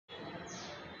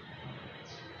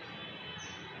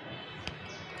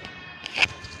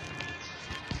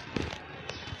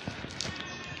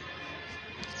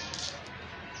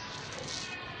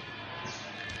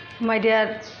My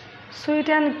dear sweet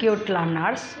and cute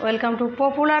learners, welcome to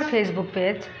popular Facebook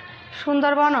page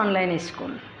Sundarban Online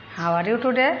School. How are you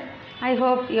today? I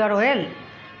hope you are well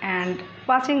and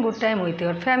passing good time with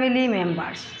your family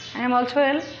members. I am also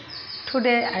well.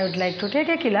 Today I would like to take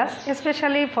a class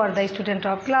especially for the student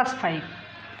of class 5.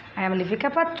 I am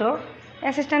Lipika Patro,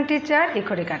 assistant teacher,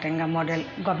 Ikorikatenga Model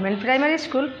Government Primary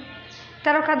School,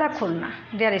 Tarokada Khulna.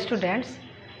 Dear students,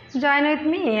 join with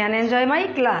me and enjoy my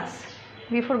class.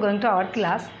 Before going to our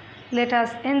class, let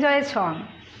us enjoy a song.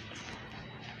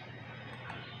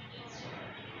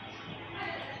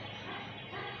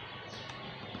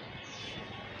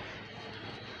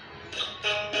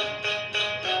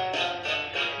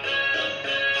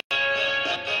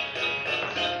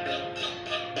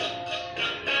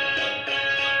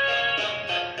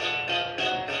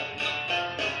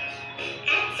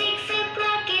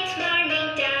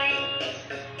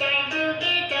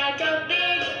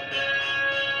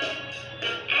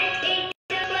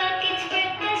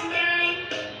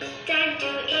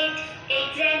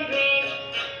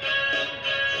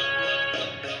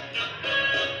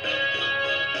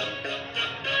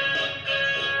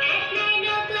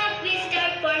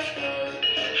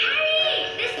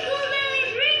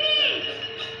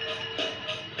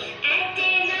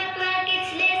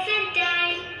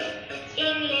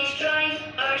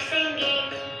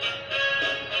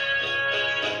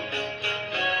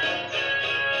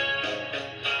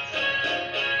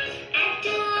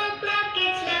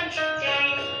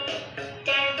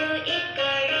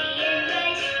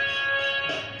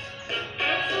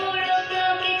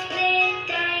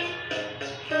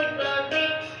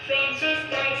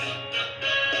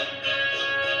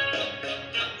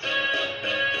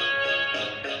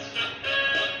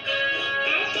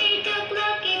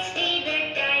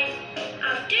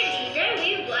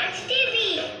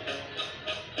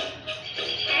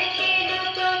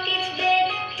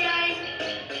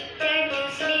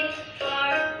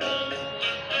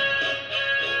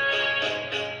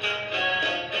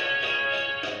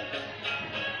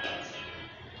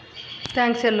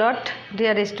 Thanks a lot,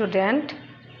 dear student.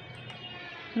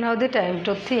 Now the time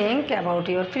to think about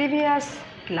your previous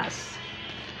class.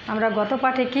 আমরা গত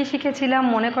পাঠে কি শিখেছিলাম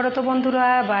মনে করো তো বন্ধুরা,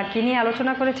 বা কী নিয়ে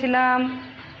আলোচনা করেছিলাম?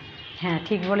 হ্যাঁ,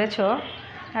 ঠিক বলেছো।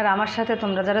 আর আমার সাথে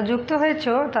তোমরা যারা যুক্ত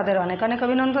হয়েছো তাদের অনেক অনেক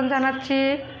অভিনন্দন জানাচ্ছি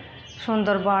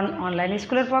সুন্দরবন অনলাইন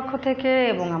স্কুলের পক্ষ থেকে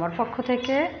এবং আমার পক্ষ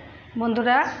থেকে।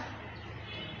 বন্ধুরা,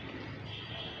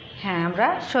 হ্যাঁ, আমরা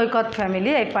সৈকত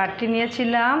ফ্যামিলি এই পাঠটি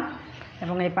নিয়েছিলাম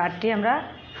এবং এই পাঠটি আমরা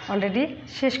অলরেডি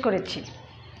শেষ করেছি।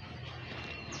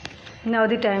 নাও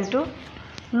the time to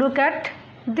look at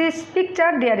this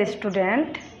picture, dear student.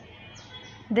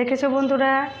 দেখেছো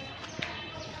বন্ধুরা?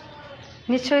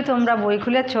 নিশ্চয়ই তোমরা বই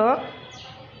খুলেছ।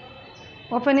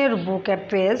 Open your book at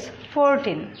page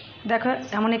 14। দেখো,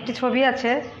 এমন একটি ছবি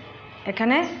আছে,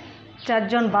 এখানে 4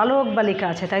 জন বালক বালিকা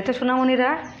আছে, তাই তো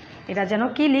সোনামণিরা? এরা যেন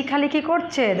কি লেখালেখি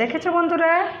করছে, দেখেছো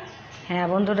বন্ধুরা? হ্যাঁ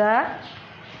বন্ধুরা,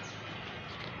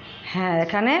 হ্যাঁ,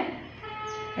 এখানে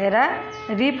এরা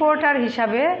রিপোর্টার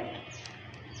হিসাবে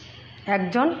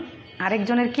একজন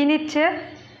আরেকজনের কি নিচ্ছে?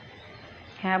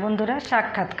 হ্যাঁ বন্ধুরা,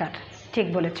 সাক্ষাৎকার। ঠিক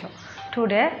বলেছ।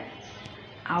 Today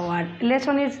our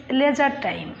lesson is leisure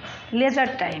time. Leisure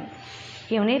time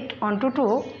unit 1 to 2,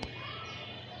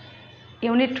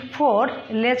 unit 4,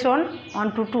 lesson 1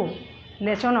 to 2,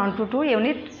 lesson 1 to 2,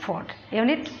 unit 4,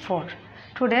 unit 4।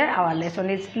 Today our lesson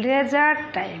is leisure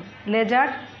time. Leisure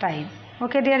time.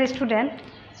 Okay, dear student,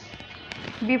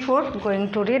 before going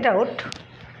to read out,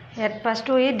 at first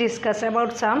we discuss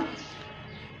about some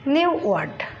new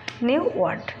word. New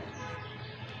word.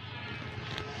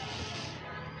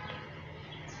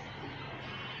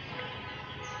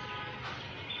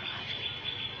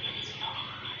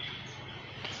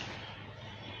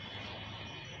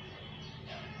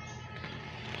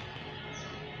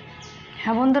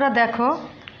 হ্যাঁ বন্ধুরা, দেখো,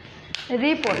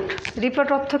 report. Report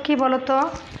অর্থ কী বলো তো?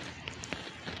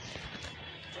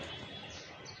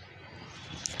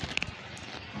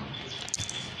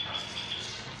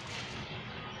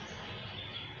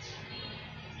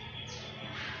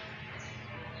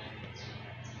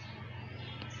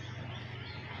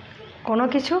 কোনো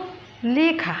কিছু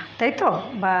লেখা, তাই তো,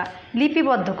 বা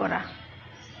লিপিবদ্ধ করা।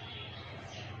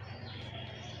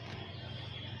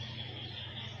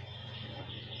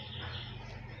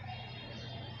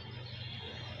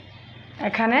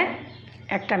 এখানে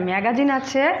একটা ম্যাগাজিন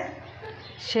আছে,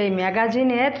 সেই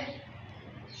ম্যাগাজিনের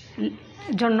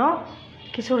জন্য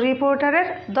কিছু রিপোর্টারের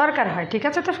দরকার হয়। ঠিক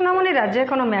আছে তো সোনামণিরা? যে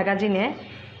কোনো ম্যাগাজিনে,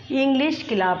 ইংলিশ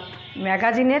ক্লাব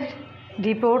ম্যাগাজিনের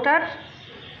রিপোর্টার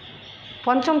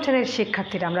পঞ্চম শ্রেণীর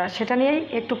শিক্ষার্থীরা আমরা সেটা নিয়েই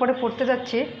একটু পরে পড়তে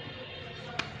যাচ্ছি।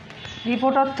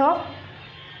 রিপোর্ট অর্থ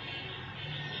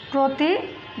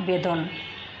প্রতিবেদন,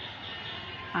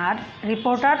 আর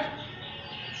রিপোর্টার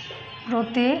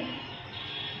প্রতিবেদনকারী,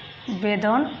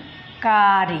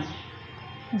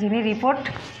 যিনি রিপোর্ট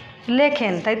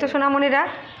লেখেন। তাই তো সোনামণিরা?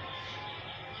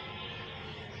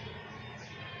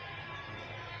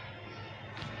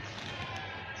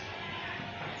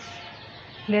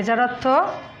 লেজার অর্থ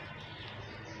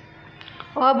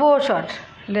অবসর,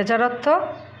 লেজার অর্থ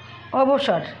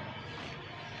অবসর।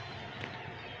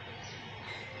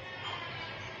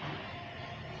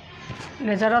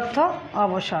 লেজার অর্থ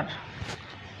অবসর।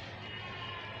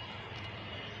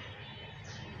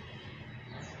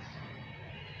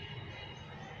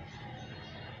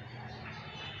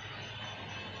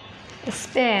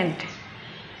 স্পেন্ড,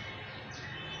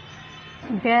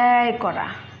 ব্যয় করা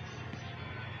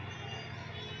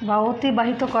বা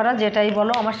অতিবাহিত করা, যেটাই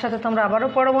বলো। আমার সাথে তোমরা আবারও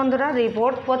পড়ো বন্ধুরা।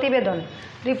 রিপোর্ট প্রতিবেদন,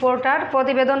 রিপোর্টার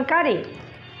প্রতিবেদনকারী,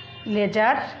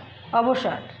 লেজার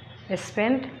অবসর,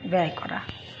 স্পেন্ড ব্যয় করা।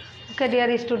 Okay dear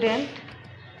student,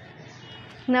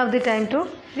 now the time to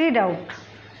read out.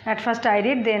 At first I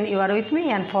read, then you are with me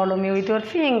and follow me with your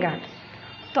finger.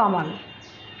 Tamal.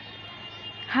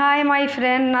 Hi my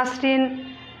friend Nasrin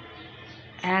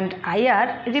and I are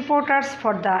reporters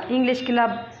for the English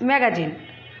Club magazine.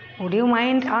 Would you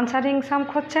mind answering some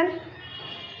question?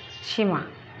 Shima.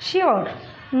 Sure,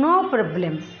 no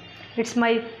problem. It's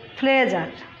my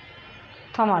pleasure.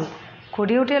 Tamal. Could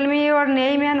you tell me your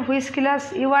name and which class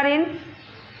you are in?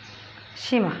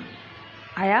 Shima.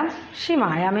 I am Shima.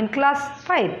 I am in class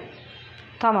 5.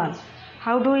 Tamal.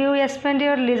 How do you spend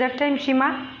your leisure time, Shima?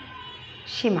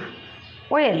 Shima.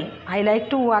 Well, I like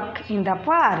to walk in the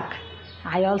park.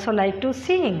 I also like to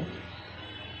sing.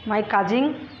 My cousin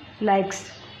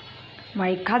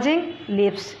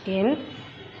lives in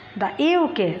the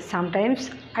UK. Sometimes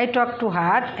I talk to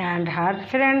her and her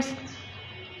friends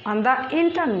on the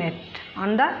internet.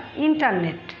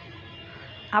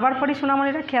 আবার পড়ি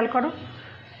সোনামণিরা, খেয়াল করো।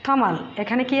 থামাল,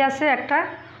 এখানে কি আছে? একটা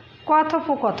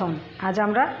কথোপকথন। আজ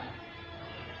আমরা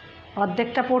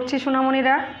অর্ধেকটা পড়ছি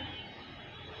সোনামণিরা।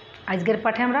 আজকের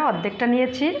পাঠে আমরা অর্ধেকটা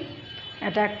নিয়েছি।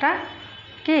 এটা একটা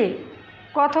কি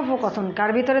কথোপকথন।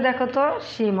 কার ভিতরে দেখো তো?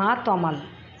 সীমা তমাল,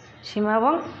 সীমা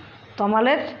এবং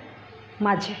তমালের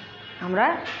মাঝে। আমরা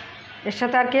এর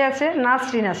সাথে আর কে আছে?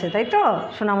 নাসরিন আছে, তাই তো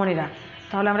সোনামণিরা?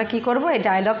 তাহলে আমরা কি করব? এই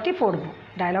ডায়লগটি পড়ব।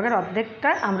 ডায়লগের অর্ধেকটা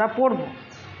আমরা পড়ব।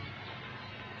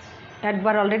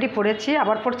 একবার অলরেডি পড়েছি,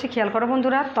 আবার পড়ছি, খেয়াল করো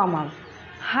বন্ধুরা। তমাল.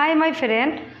 Hi my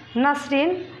friend Nasrin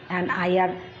and I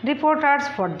R reporters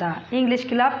for the English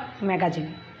club magazine.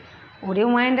 Would you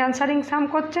mind answering some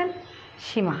question?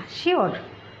 Shima. Sure,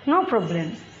 no problem.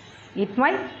 It's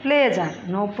my pleasure.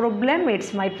 No problem, it's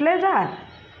my pleasure.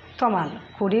 Tamal.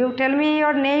 Could you tell me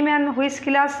your name and which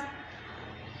class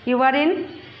you are in?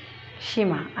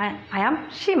 Shima. I am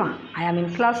Shima. I am in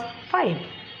class 5.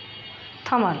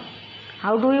 Tamal.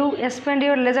 How do you spend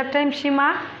your leisure time, Shima?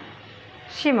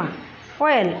 Shima.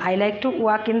 Well, I like to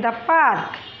walk in the park.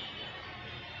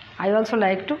 I also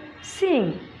like to sing.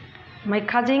 My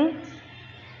cousin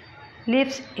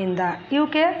lives in the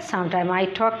UK. Sometimes I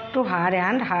talk to her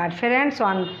and her friends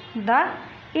on the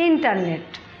internet.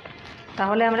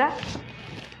 তাহলে আমরা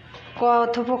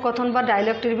কথোপকথন বা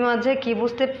ডায়লগটির মাঝে কি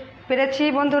বুঝতে পেরেছি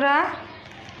বন্ধুরা?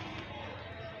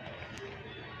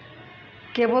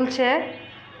 কে বলছে?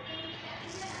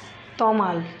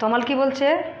 তমাল। তমাল কি বলছে?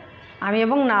 আমি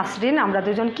এবং নাসরিন আমরা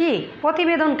দুজন কি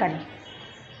প্রতিবেদনকারী।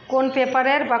 কোন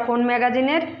পেপারের বা কোন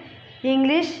ম্যাগাজিনের?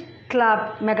 English club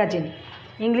magazine,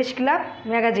 English club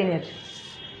ম্যাগাজিনের।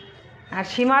 আর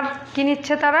সীমার কী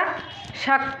নিচ্ছে তারা?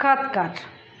 সাক্ষাৎকার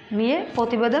নিয়ে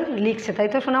প্রতিবেদন লিখছে, তাই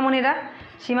তো সোনামণিরা?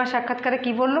 সীমার সাক্ষাৎকারে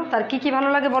কি বললো? তার কি কি ভালো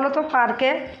লাগে বলো তো?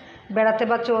 পার্কে বেড়াতে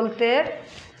বা চলতে,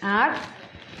 আর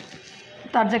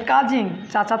তার যে কাজিন,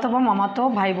 চাচাতো বা মামাতো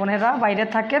ভাই বোনেরা বাইরে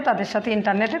থাকে, তাদের সাথে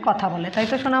ইন্টারনেটে কথা বলে, তাই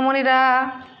তো সোনামণিরা?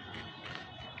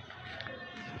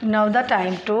 Now the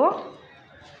time to,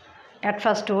 at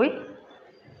first we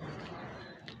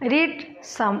read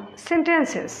some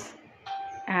sentences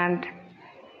and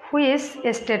which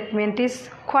statement is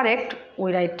correct we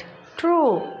write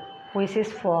true, which is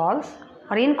false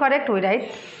or incorrect we write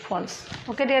false.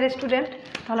 Okay dear student,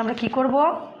 তাহলে আমরা কি করব?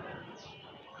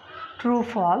 ট্রু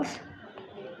ফলস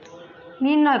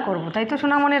নির্ণয় করব, তাই তো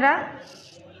সোনামণিরা?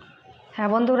 হ্যাঁ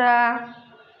বন্ধুরা।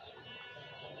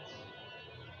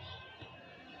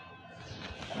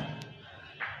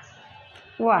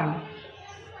 One,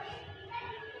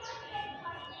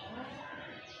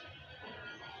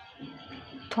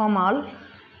 Thomal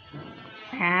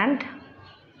and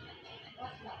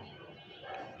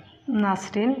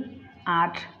Nasrin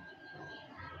are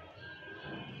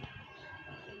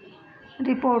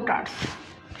reporters.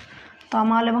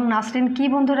 তমাল এবং নাসরিন কি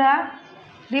বন্ধুরা?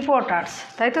 রিপোর্টার্স,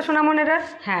 তাই তো সোনামণিরা?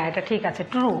 হ্যাঁ, এটা ঠিক আছে,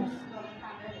 true.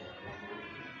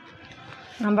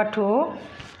 Number 2,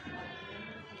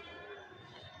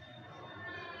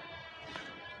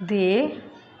 the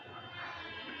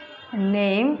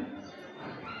name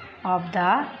of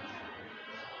the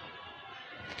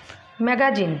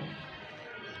magazine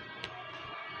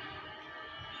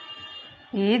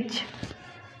is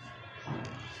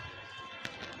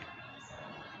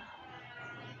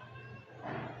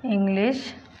English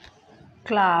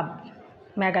Club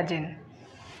Magazine.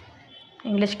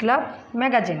 English Club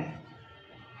Magazine.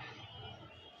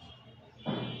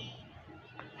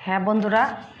 হ্যাঁ বন্ধুরা,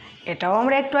 এটাও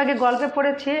আমরা একটু আগে গল্পে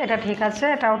পড়েছি, এটা ঠিক আছে,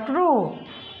 এটাও true.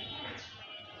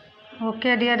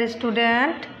 Okay dear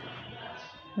student,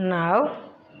 now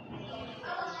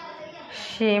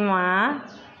Seema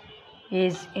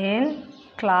is in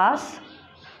class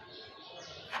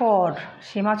 4।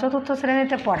 Seema 4th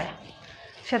শ্রেণীতে পড়ে।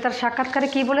 সে তার সাক্ষাৎকারে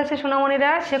কি বলেছে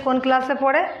সোনামণিরা? সে কোন ক্লাসে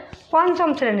পড়ে? 5ম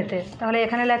শ্রেণীতে। তাহলে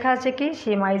এখানে লেখা আছে কি?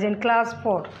 সীমা ইজ ইন ক্লাস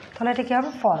 4। তাহলে এটা কি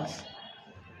হবে? False.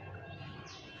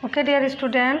 Okay dear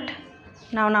student,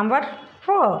 now number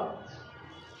 4.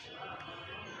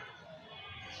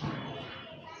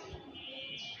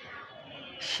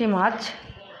 Shimaj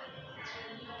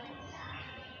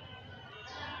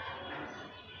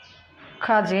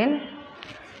cousin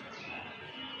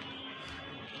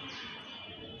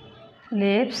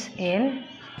lives in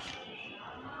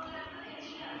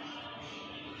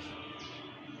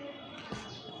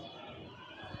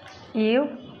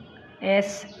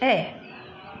USA.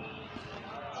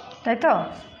 তাই তো?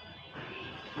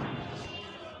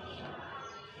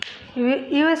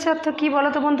 ইউএসএ অর্থ কী বলো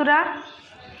তো বন্ধুরা?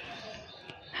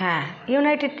 হ্যাঁ,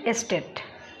 ইউনাইটেড স্টেট,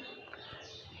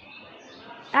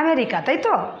 আমেরিকা, তাই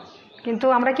তো? কিন্তু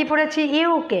আমরা কি পড়েছি?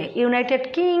 ইউকে, ইউনাইটেড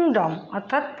কিংডম,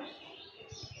 অর্থাৎ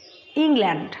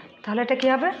ইংল্যান্ড। তাহলে এটা কী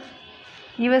হবে?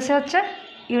 ইউএসএ হচ্ছে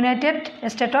ইউনাইটেড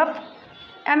স্টেট অফ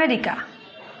আমেরিকা।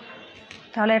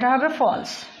 তাহলে এটা হবে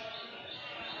false.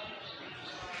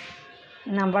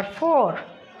 Number 4.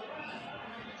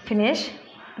 Finish.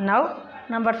 Now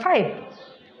number 5.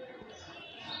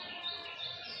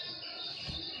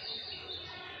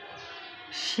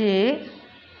 She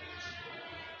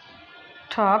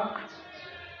talk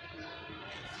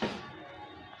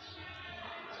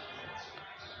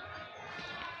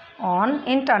on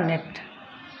internet.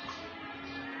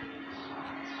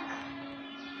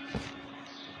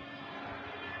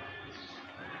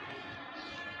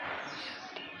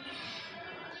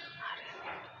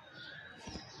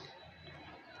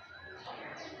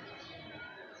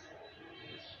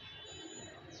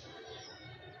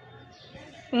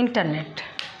 Internet,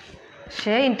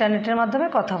 সে ইন্টারনেটের মাধ্যমে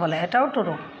কথা বলে, এটাও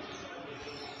ট্রু।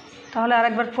 তাহলে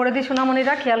আরেকবার পড়ে দিই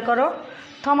সোনামণিরা, খেয়াল করো।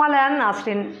 তমাল and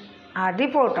Nasrin R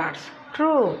reporters,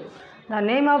 true. The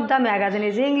name of the magazine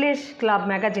is English club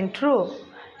magazine, true.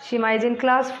 Seema is in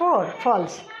class 4,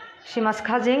 false. সীমাস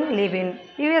cousin live in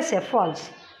USA, false.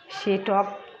 She talk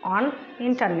on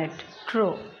internet, true.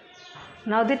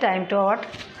 Now the time to what?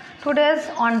 Today's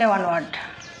on day one word.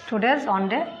 Today's on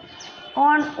day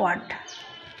one word.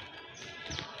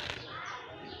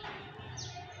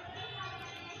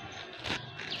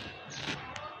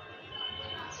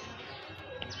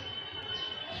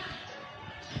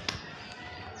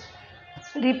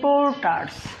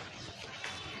 Reporters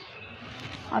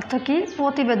অর্থ কি?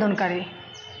 প্রতিবেদনকারী।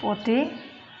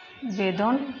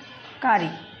 প্রতিবেদনকারী,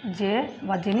 যে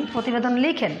বা যিনি প্রতিবেদন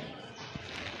লিখেন।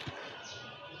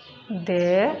 দে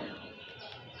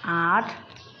আর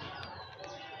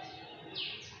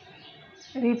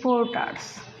reporters,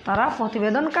 তারা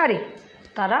প্রতিবেদনকারী।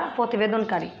 তারা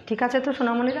প্রতিবেদনকারী, ঠিক আছে তো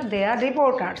সোনামণিরা? দে আর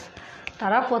রিপোর্টার্স,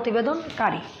 তারা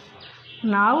প্রতিবেদনকারী।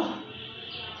 নাও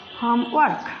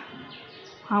homework.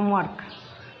 Homework.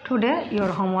 Today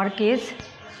your homework is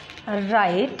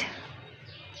write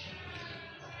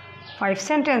 5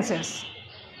 sentences.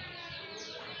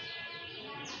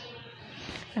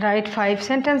 Write 5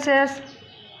 sentences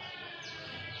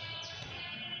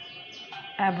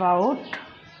about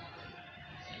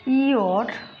your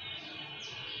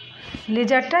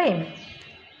leisure time.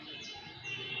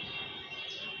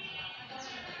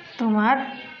 তোমার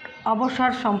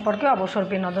অবসর সম্পর্কে, অবসর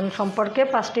বিনোদন সম্পর্কে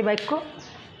 5টি বাক্য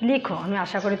লিখো। আমি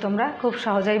আশা করি তোমরা খুব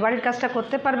সহজেই বাড়ির কাজটা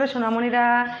করতে পারবে সোনামণিরা।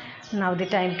 নাও the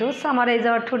time to summarise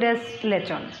hour today's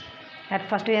lesson. At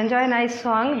first we enjoy a nice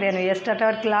song, then we start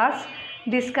our class,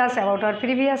 discuss about our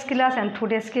previous class and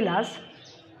today's class,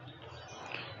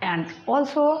 and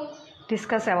also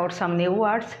discuss about some new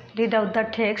words, read out the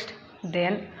text,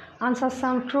 then answer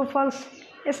some true false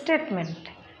statement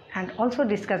and also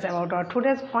discuss about our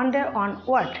today's one day on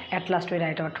what. At last we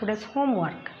write our today's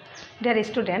homework. Dear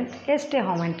student, stay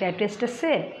home and try to stay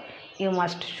safe. You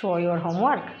must show your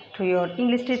homework to your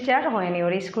English teacher when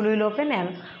your school will open,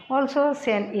 and also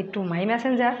send it to my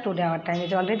messenger. Today our time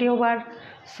is already over.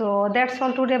 So that's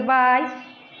all today. Bye.